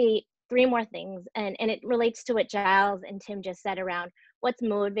 I will say 3 more things, and it relates to what Giles and Tim just said around what's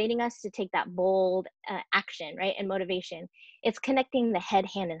motivating us to take that bold action, right, and motivation. It's connecting the head,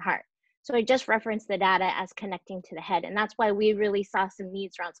 hand, and heart. So I just referenced the data as connecting to the head, and that's why we really saw some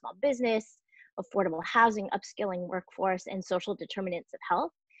needs around small business, affordable housing, upskilling workforce, and social determinants of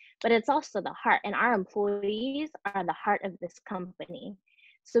health. But it's also the heart, and our employees are the heart of this company.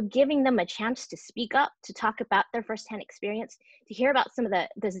 So giving them a chance to speak up, to talk about their firsthand experience, to hear about some of the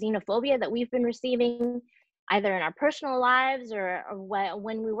xenophobia that we've been receiving, either in our personal lives or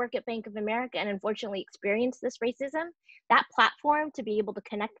when we work at Bank of America and unfortunately experience this racism, that platform to be able to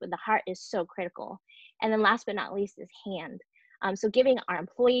connect with the heart is so critical. And then last but not least is hand. So giving our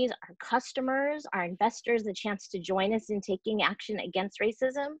employees, our customers, our investors the chance to join us in taking action against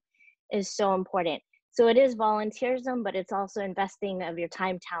racism is so important. So it is volunteerism, but it's also investing of your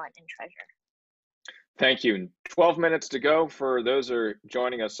time, talent, and treasure. Thank you. 12 minutes to go for those who are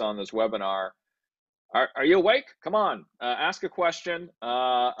joining us on this webinar. Are you awake? Come on, ask a question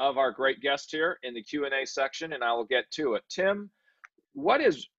of our great guest here in the Q&A section, and I will get to it. Tim, what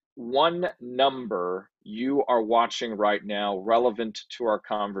is one number you are watching right now relevant to our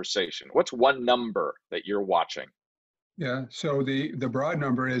conversation? What's one number that you're watching? Yeah, so the broad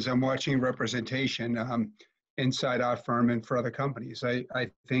number is I'm watching representation inside our firm and for other companies. I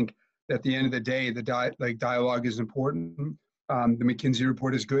think at the end of the day, the dialogue is important. The McKinsey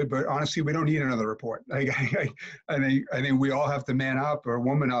report is good, but honestly, we don't need another report. I think we all have to man up or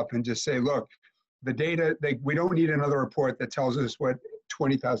woman up and just say, look, the data, we don't need another report that tells us what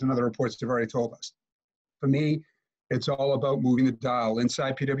 20,000 other reports have already told us. For me, it's all about moving the dial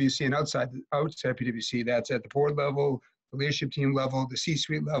inside PwC and outside PwC. That's at the board level, the leadership team level, the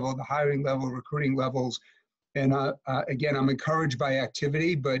C-suite level, the hiring level, recruiting levels. And again, I'm encouraged by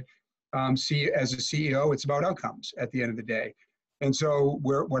activity, but as a CEO, it's about outcomes at the end of the day. And so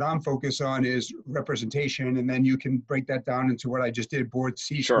what I'm focused on is representation, and then you can break that down into what I just did, board,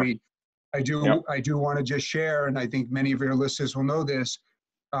 C-suite. Sure. I do want to just share, and I think many of your listeners will know this,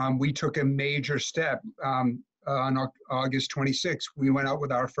 we took a major step on August 26th. We went out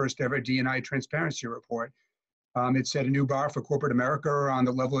with our first ever D&I transparency report. It set a new bar for corporate America on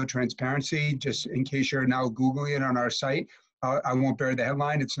the level of transparency. Just in case you're now Googling it on our site, I won't bury the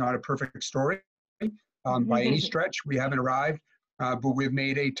headline. It's not a perfect story by any stretch. We haven't arrived, but we've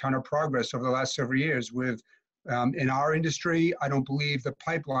made a ton of progress over the last several years. In our industry, I don't believe the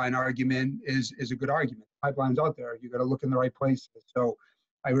pipeline argument is a good argument. Pipeline's out there. You got to look in the right places. So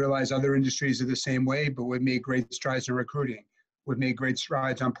I realize other industries are the same way, but we've made great strides in recruiting. We've made great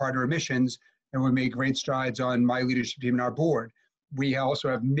strides on partner admissions, and we've made great strides on my leadership team and our board. We also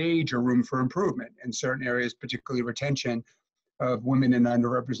have major room for improvement in certain areas, particularly retention of women and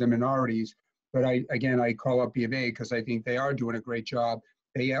underrepresented minorities. But I call out B of A because I think they are doing a great job.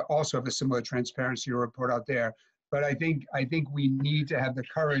 They also have a similar transparency report out there. But I think we need to have the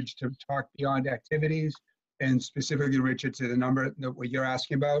courage to talk beyond activities, and specifically, Richard, to the number that what you're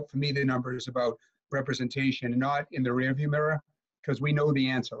asking about. For me, the number is about representation, not in the rearview mirror, because we know the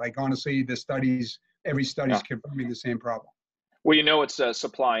answer. Like, honestly, every study's confirming the same problem. Well, it's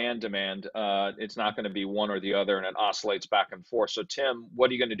supply and demand. It's not going to be one or the other, and it oscillates back and forth. So, Tim,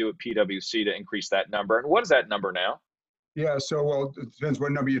 what are you going to do at PwC to increase that number? And what is that number now? Yeah, so well, it depends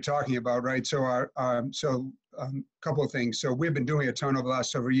what number you're talking about, right? So couple of things. So we've been doing a ton over the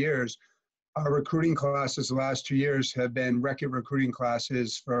last several years. Our recruiting classes the last 2 years have been record recruiting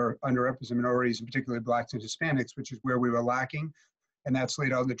classes for underrepresented minorities, and particularly Blacks and Hispanics, which is where we were lacking. And that's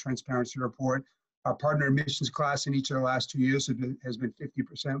laid out in the transparency report. Our partner admissions class in each of the last 2 years has been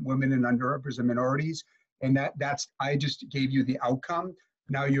 50% women and underrepresented minorities. And I just gave you the outcome.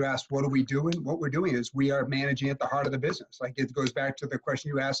 Now you asked, what are we doing? What we're doing is we are managing at the heart of the business. Like it goes back to the question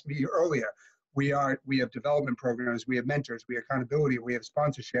you asked me earlier. We have development programs, we have mentors, we have accountability, we have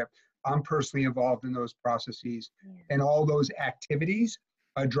sponsorship. I'm personally involved in those processes, and all those activities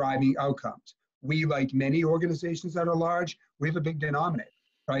are driving outcomes. We, like many organizations that are large, we have a big denominator,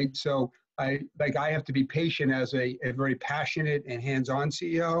 right? So I have to be patient as a very passionate and hands-on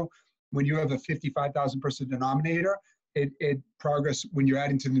CEO. When you have a 55,000 person denominator, it progress, when you're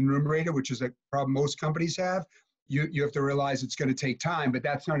adding to the numerator, which is a problem most companies have, you have to realize it's going to take time, but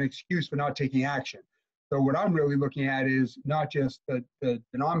that's not an excuse for not taking action. So what I'm really looking at is not just the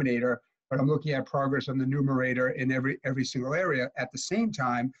denominator, but I'm looking at progress on the numerator in every single area. At the same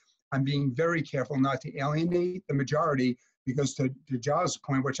time, I'm being very careful not to alienate the majority, because to Giles'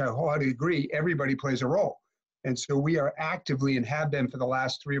 point, which I wholeheartedly agree, everybody plays a role. And so we are actively, and have been for the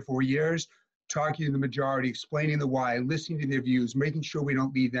last 3 or 4 years, talking to the majority, explaining the why, listening to their views, making sure we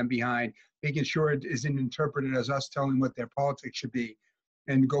don't leave them behind, making sure it isn't interpreted as us telling what their politics should be.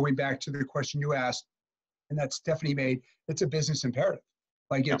 And going back to the question you asked, and that Stephanie made, it's a business imperative.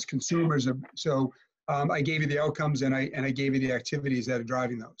 Like it's consumers. So I gave you the outcomes, and I gave you the activities that are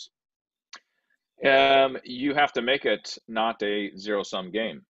driving those. You have to make it not a zero-sum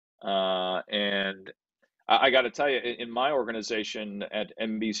game. And I got to tell you, in my organization at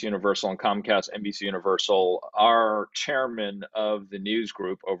NBC Universal and Comcast NBC Universal, our chairman of the news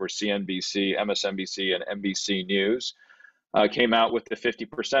group over CNBC, MSNBC, and NBC News came out with the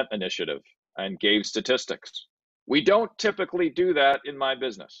 50% initiative and gave statistics. We don't typically do that in my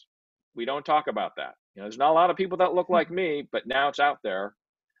business. We don't talk about that. There's not a lot of people that look like me, but now it's out there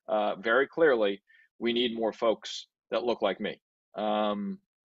very clearly. We need more folks that look like me.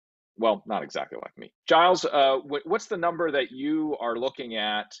 Well, not exactly like me. Giles, what's the number that you are looking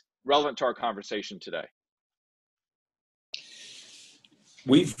at relevant to our conversation today?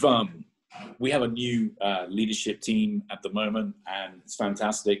 We have a new leadership team at the moment, and it's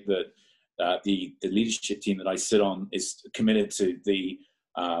fantastic that the leadership team that I sit on is committed to the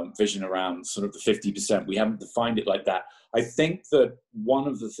vision around sort of the 50%. We haven't defined it like that. I think that one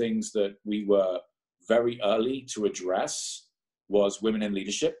of the things that we were very early to address was women in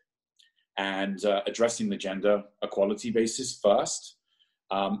leadership, and addressing the gender equality basis first.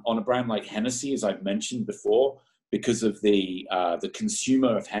 On a brand like Hennessy, as I've mentioned before, because of the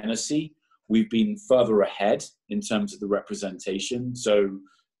consumer of Hennessy, we've been further ahead in terms of the representation. So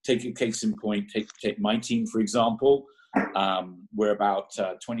take a case in point, take my team, for example. We're about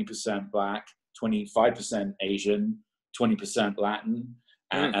 20% Black, 25% Asian, 20% Latin,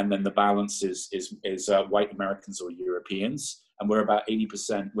 and then the balance is white Americans or Europeans. And we're about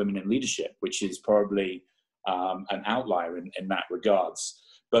 80% women in leadership, which is probably an outlier in that regards.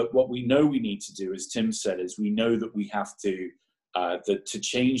 But what we know we need to do, as Tim said, is we know that we have to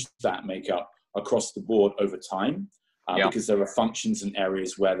change that makeup across the board over time, because there are functions and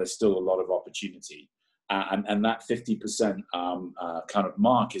areas where there's still a lot of opportunity. And that 50% kind of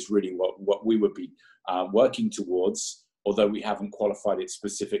mark is really what we would be working towards, although we haven't qualified it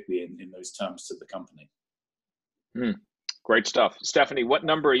specifically in those terms to the company. Great stuff. Stephanie, what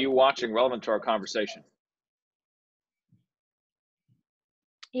number are you watching relevant to our conversation?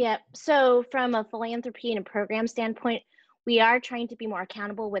 Yeah, so from a philanthropy and a program standpoint, we are trying to be more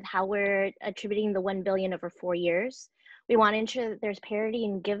accountable with how we're attributing the 1 billion over 4 years. We want to ensure that there's parity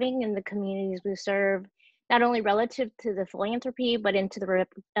in giving in the communities we serve, not only relative to the philanthropy, but in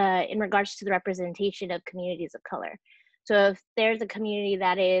regards to the representation of communities of color. So if there's a community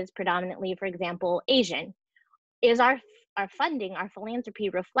that is predominantly, for example, Asian, is our funding, our philanthropy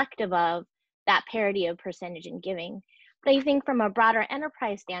reflective of that parity of percentage in giving? But I think from a broader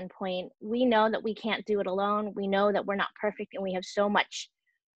enterprise standpoint, we know that we can't do it alone. We know that we're not perfect, and we have so much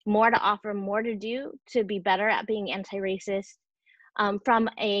more to offer, more to do to be better at being anti-racist. From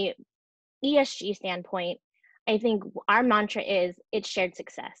a ESG standpoint, I think our mantra is it's shared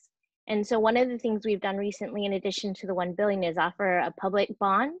success. And so one of the things we've done recently, in addition to the 1 billion, is offer a public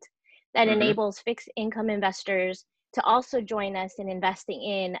bond that enables fixed income investors to also join us in investing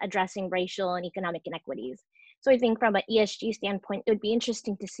in addressing racial and economic inequities. So I think from an ESG standpoint, it would be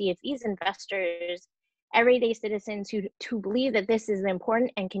interesting to see if these investors, everyday citizens who believe that this is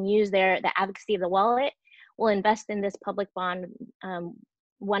important and can use the advocacy of the wallet, will invest in this public bond,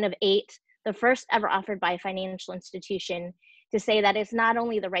 one of 8, the first ever offered by a financial institution, to say that it's not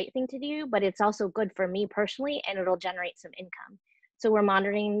only the right thing to do, but it's also good for me personally, and it'll generate some income. So we're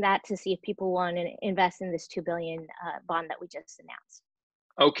monitoring that to see if people want to invest in this $2 billion bond that we just announced.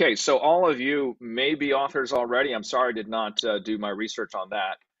 Okay, so all of you may be authors already. I'm sorry I did not do my research on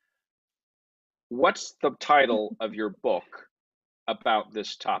that. What's the title of your book about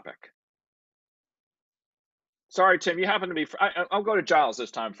this topic? Sorry, Tim, you happen to be, I'll go to Giles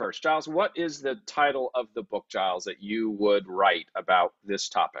this time first. Giles, what is the title of the book, Giles, that you would write about this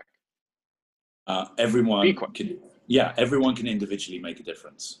topic? Everyone can individually make a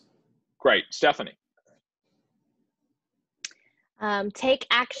difference. Great. Stephanie? Take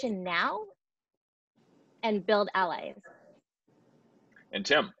action now and build allies. And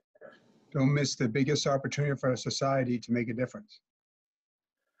Tim? Don't miss the biggest opportunity for our society to make a difference.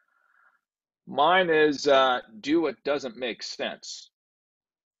 Mine is do what doesn't make sense.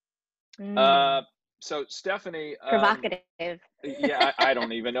 So Stephanie, provocative. Yeah, I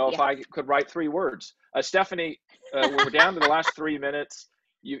don't even know if I could write 3 words. Stephanie, we're down to the last 3 minutes.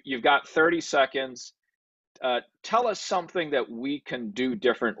 You've got 30 seconds. Tell us something that we can do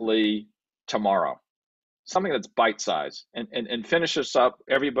differently tomorrow. Something that's bite-sized, and finish us up.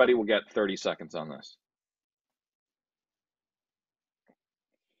 Everybody will get 30 seconds on this.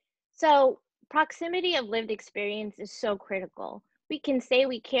 So proximity of lived experience is so critical. We can say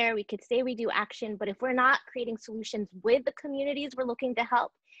we care, we could say we do action, but if we're not creating solutions with the communities we're looking to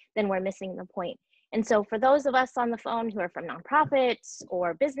help, then we're missing the point. And so for those of us on the phone who are from nonprofits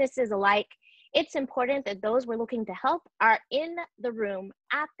or businesses alike, it's important that those we're looking to help are in the room,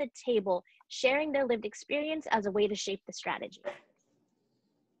 at the table, sharing their lived experience as a way to shape the strategy.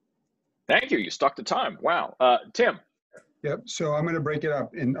 Thank you. You stuck to time. Wow. Tim? Yep. So I'm going to break it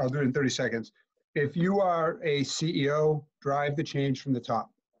up, and I'll do it in 30 seconds. If you are a CEO, drive the change from the top.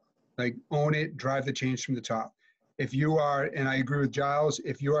 Like, own it, drive the change from the top. If you are, and I agree with Giles,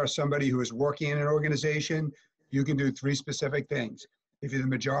 if you are somebody who is working in an organization, you can do 3 specific things. If you're the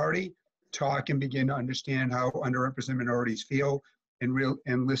majority, talk and begin to understand how underrepresented minorities feel,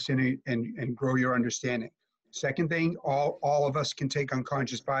 and listen and grow your understanding. Second thing, all of us can take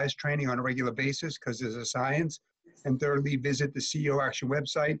unconscious bias training on a regular basis because there's a science. And thirdly, visit the CEO Action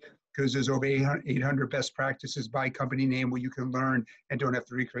website because there's over 800 best practices by company name where you can learn and don't have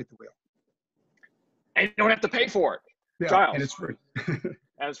to recreate the wheel. And you don't have to pay for it. Yeah, Giles. and it's free. And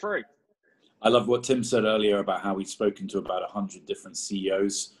it's free. I love what Tim said earlier about how we've spoken to about 100 different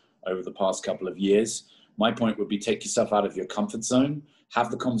CEOs over the past couple of years. My point would be take yourself out of your comfort zone,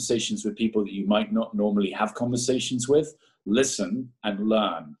 have the conversations with people that you might not normally have conversations with, listen and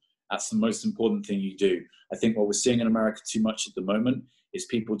learn. That's the most important thing you do. I think what we're seeing in America too much at the moment is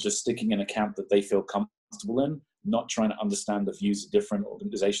people just sticking in a camp that they feel comfortable in, not trying to understand the views of different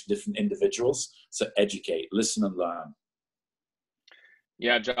organizations, different individuals. So educate, listen and learn.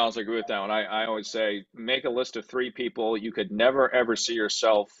 Yeah, Giles, I agree with that one. I always say, make a list of 3 people you could never, ever see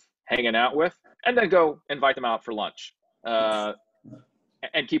yourself hanging out with, and then go invite them out for lunch, and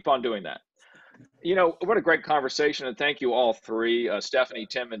keep on doing that. You know, what a great conversation, and thank you all 3, Stephanie,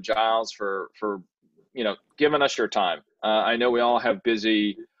 Tim, and Giles, for giving us your time. I know we all have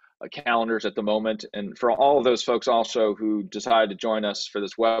busy calendars at the moment, and for all of those folks also who decided to join us for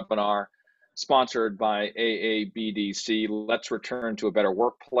this webinar, sponsored by AABDC, Let's Return to a Better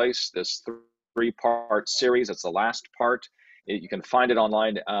Workplace, this 3-part series. It's the last part. You can find it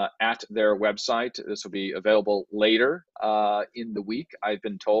online at their website. This will be available later in the week, I've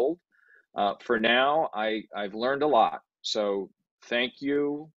been told. For now, I've learned a lot. So thank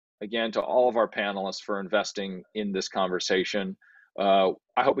you again to all of our panelists for investing in this conversation. I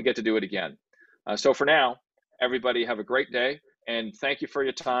hope we get to do it again. So for now, everybody have a great day, and thank you for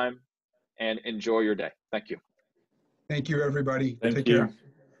your time, and enjoy your day. Thank you. Thank you, everybody. Thank Take you. care.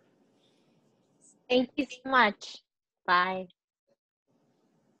 Thank you so much. Bye.